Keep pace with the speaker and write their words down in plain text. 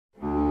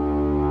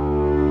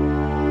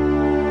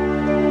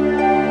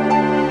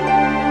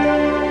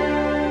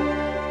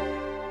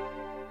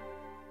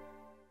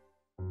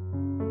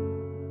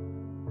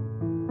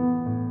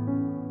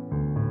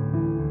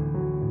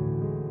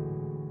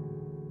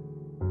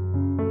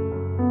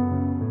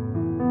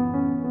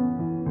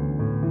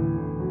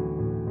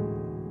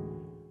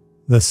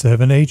The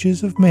 7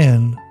 Ages of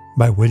Men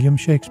by William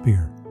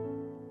Shakespeare.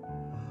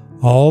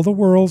 All the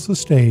world's a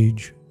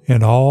stage,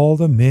 and all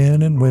the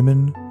men and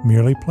women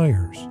merely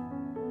players.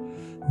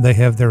 They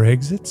have their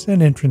exits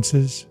and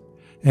entrances,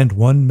 and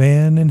one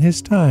man in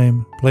his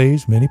time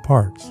plays many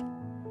parts,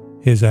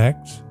 his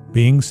acts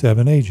being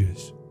 7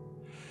 ages.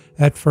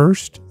 At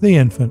first the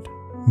infant,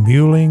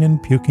 mewling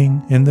and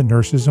puking in the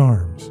nurse's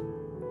arms.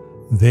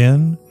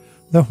 Then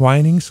the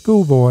whining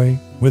schoolboy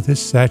with his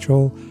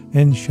satchel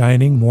and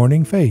shining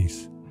morning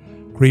face,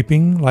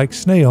 creeping like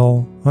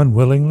snail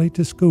unwillingly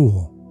to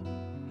school.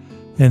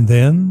 And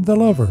then the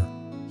lover,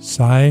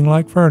 sighing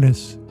like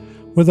furnace,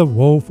 with a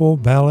woeful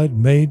ballad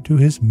made to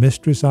his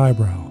mistress'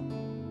 eyebrow.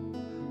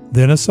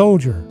 Then a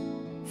soldier,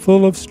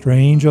 full of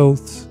strange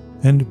oaths,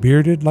 and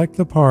bearded like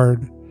the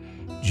pard,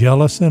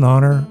 jealous in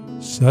honor,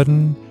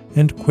 sudden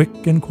and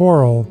quick in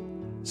quarrel,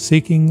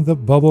 seeking the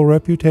bubble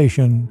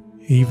reputation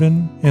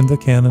even in the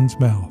cannon's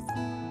mouth.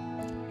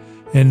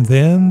 And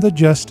then the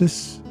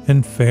justice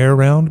and fair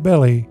round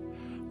belly,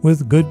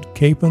 with good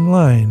capon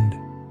lined,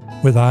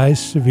 with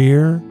eyes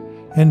severe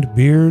and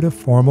beard of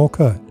formal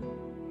cut,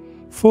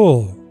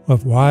 full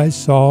of wise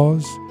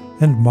saws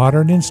and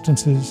modern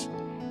instances,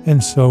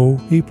 and so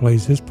he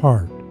plays his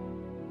part.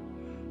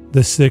 The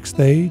 6th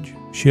age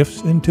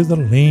shifts into the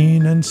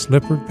lean and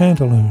slippered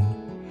pantaloon,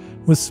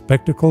 with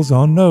spectacles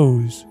on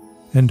nose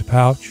and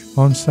pouch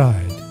on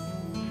side,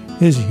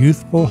 his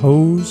youthful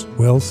hose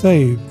well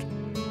saved,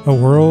 a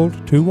world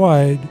too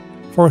wide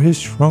for his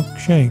shrunk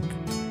shank,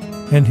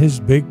 and his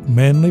big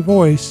manly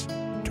voice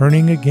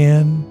turning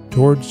again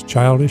towards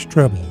childish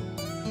treble,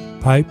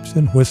 pipes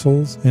and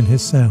whistles in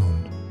his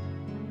sound.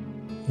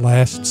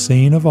 Last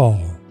scene of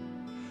all,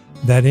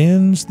 that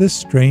ends this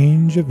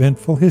strange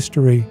eventful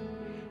history,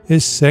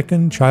 is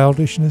second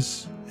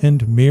childishness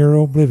and mere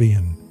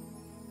oblivion.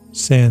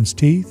 Sans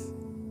teeth,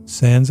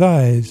 sans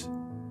eyes,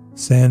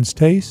 sans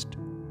taste,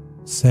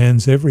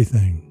 sans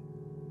everything.